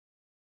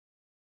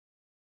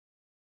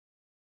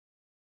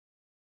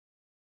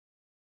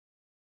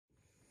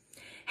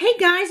Hey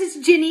guys, it's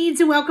Jenny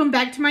and welcome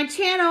back to my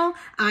channel.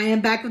 I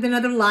am back with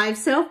another live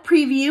sale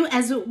preview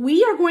as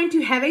we are going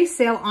to have a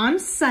sale on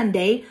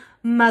Sunday,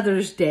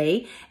 Mother's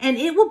Day, and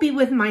it will be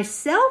with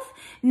myself,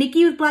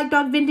 Nikki with Black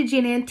Dog Vintage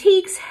and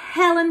Antiques,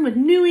 Helen with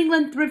New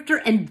England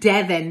Thrifter, and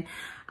Devin.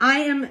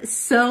 I am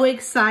so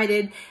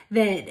excited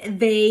that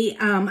they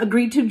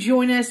agreed to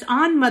join us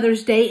on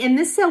Mother's Day, and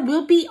this sale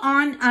will be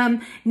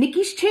on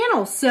Nikki's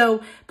channel.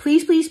 So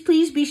please, please,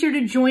 please be sure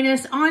to join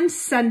us on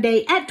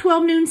Sunday at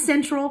 12 noon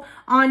Central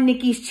on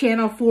Nikki's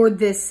channel for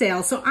this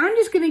sale. So I'm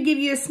just going to give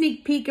you a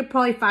sneak peek of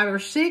probably 5 or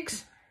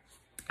 6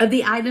 of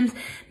the items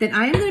that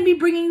I am going to be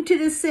bringing to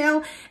this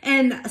sale,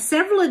 and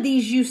several of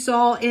these you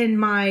saw in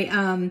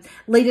my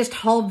latest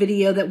haul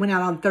video that went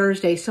out on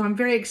Thursday. So I'm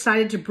very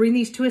excited to bring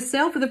these to a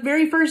sale for the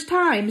very first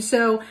time.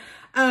 So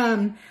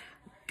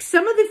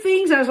some of the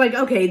things I was like,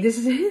 okay,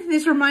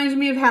 this reminds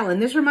me of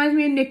Helen. This reminds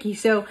me of Nikki.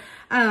 So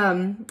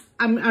I'm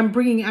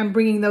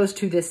bringing those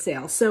to this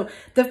sale. So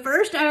the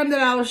first item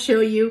that I will show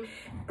you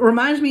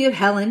reminds me of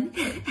Helen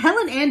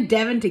and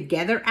Devin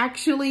together,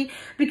 actually,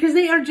 because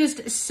they are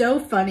just so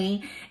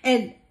funny.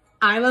 And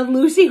I Love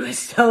Lucy was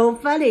so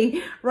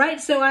funny,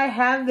 right? So I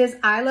have this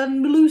I Love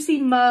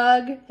Lucy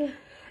mug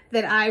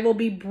that I will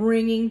be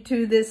bringing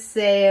to this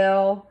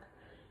sale.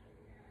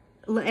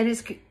 And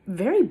it's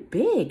very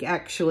big,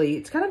 actually.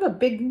 It's kind of a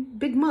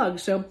big mug.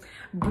 So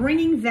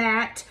bringing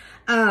that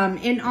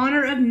in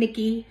honor of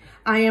Nikki,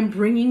 I am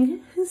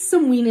bringing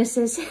some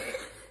weenuses.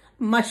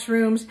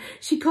 Mushrooms.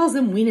 She calls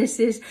them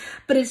weenuses,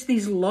 but it's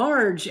these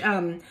large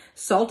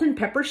salt and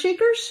pepper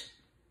shakers.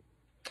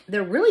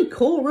 They're really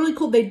cool, really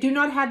cool. They do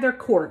not have their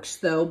corks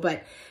though,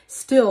 but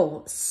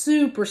still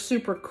super,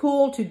 super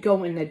cool to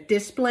go in a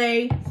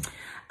display.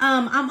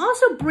 I'm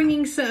also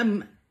bringing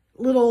some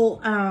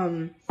little,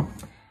 I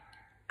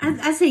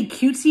say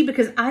cutesy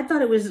because I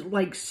thought it was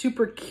like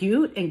super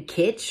cute and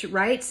kitsch,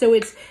 right? So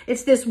it's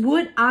this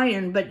wood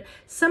iron, but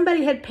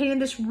somebody had painted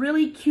this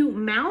really cute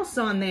mouse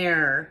on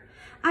there.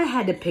 I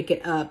had to pick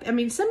it up. I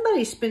mean,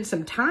 somebody spent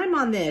some time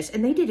on this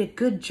and they did a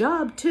good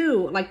job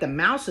too. Like the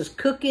mouse is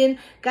cooking,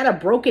 got a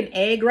broken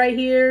egg right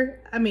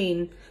here. I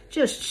mean,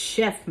 just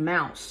chef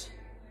mouse.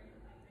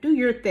 Do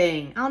your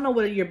thing. I don't know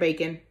what you're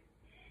baking.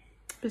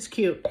 It's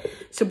cute.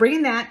 So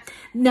bringing that.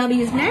 Now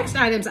these next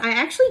items, I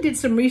actually did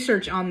some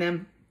research on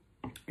them.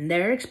 And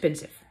they're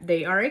expensive.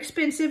 They are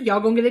expensive.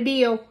 Y'all gonna get a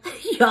deal.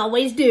 You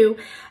always do.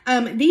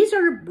 These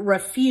are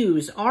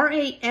Rafuse,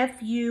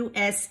 R-A-F-U-S-E.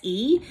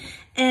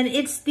 And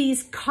it's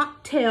these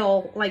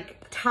cocktail,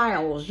 like,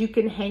 tiles. You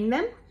can hang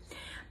them.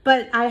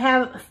 But I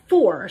have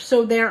 4.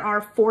 So there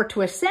are 4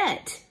 to a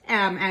set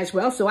as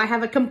well. So I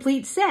have a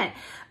complete set.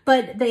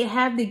 But they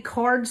have the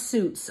card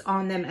suits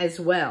on them as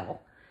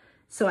well.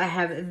 So I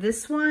have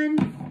this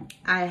one.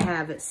 I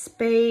have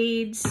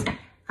spades.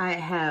 I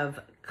have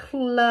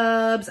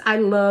clubs. I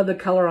love the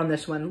color on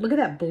this one. Look at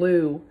that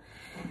blue.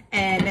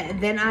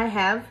 And then I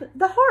have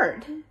the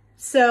heart.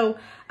 So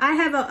I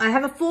have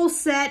a full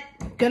set.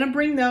 Gonna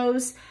bring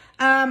those.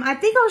 I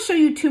think I'll show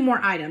you 2 more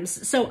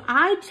items. So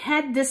I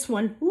had this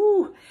one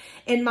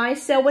in my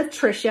sale with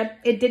Trisha.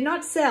 It did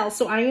not sell,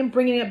 so I am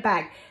bringing it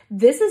back.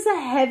 This is a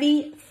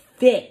heavy,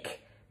 thick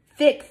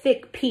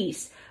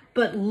piece.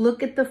 But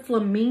look at the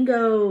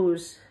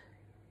flamingos.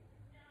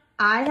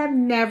 I have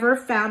never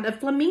found a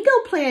flamingo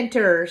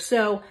planter,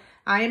 so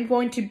I am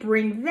going to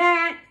bring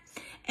that.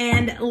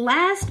 And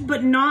last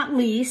but not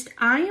least,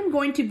 I am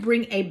going to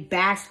bring a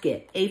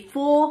basket, a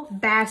full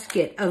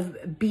basket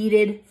of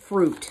beaded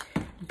fruit.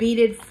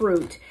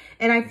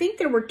 And I think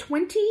there were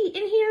 20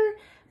 in here,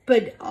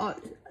 but a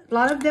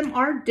lot of them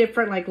are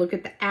different. Like look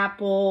at the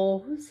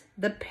apples,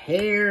 the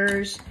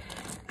pears.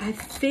 I'm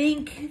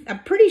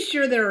pretty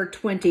sure there are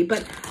 20,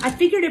 but I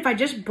figured if I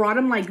just brought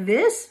them like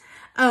this,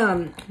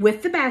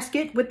 with the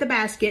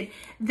basket,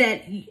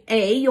 that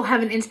A, you'll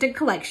have an instant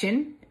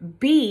collection.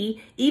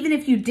 B, even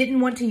if you didn't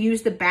want to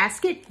use the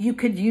basket, you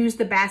could use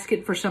the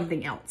basket for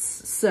something else.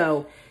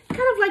 So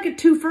kind of like a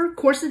twofer. Of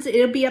course,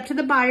 it'll be up to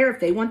the buyer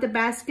if they want the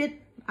basket.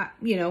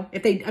 You know,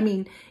 if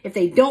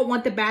they don't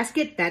want the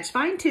basket, that's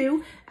fine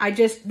too.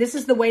 This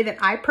is the way that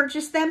I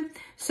purchased them.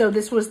 So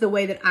this was the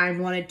way that I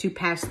wanted to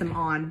pass them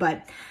on.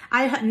 But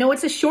I know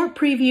it's a short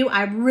preview.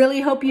 I really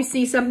hope you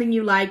see something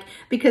you like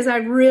because I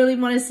really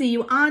want to see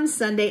you on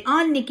Sunday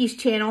on Nikki's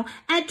channel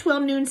at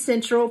 12 noon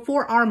Central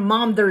for our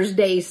Mother's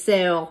Day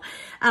sale.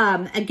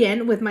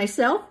 Again, with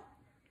myself,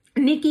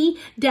 Nikki,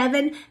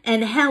 Devin,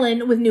 and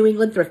Helen with New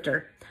England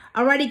Thrifter.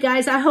 Alrighty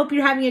guys, I hope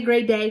you're having a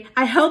great day.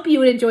 I hope you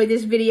would enjoy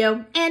this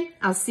video and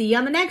I'll see you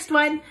on the next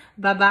one.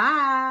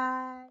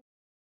 Bye-bye.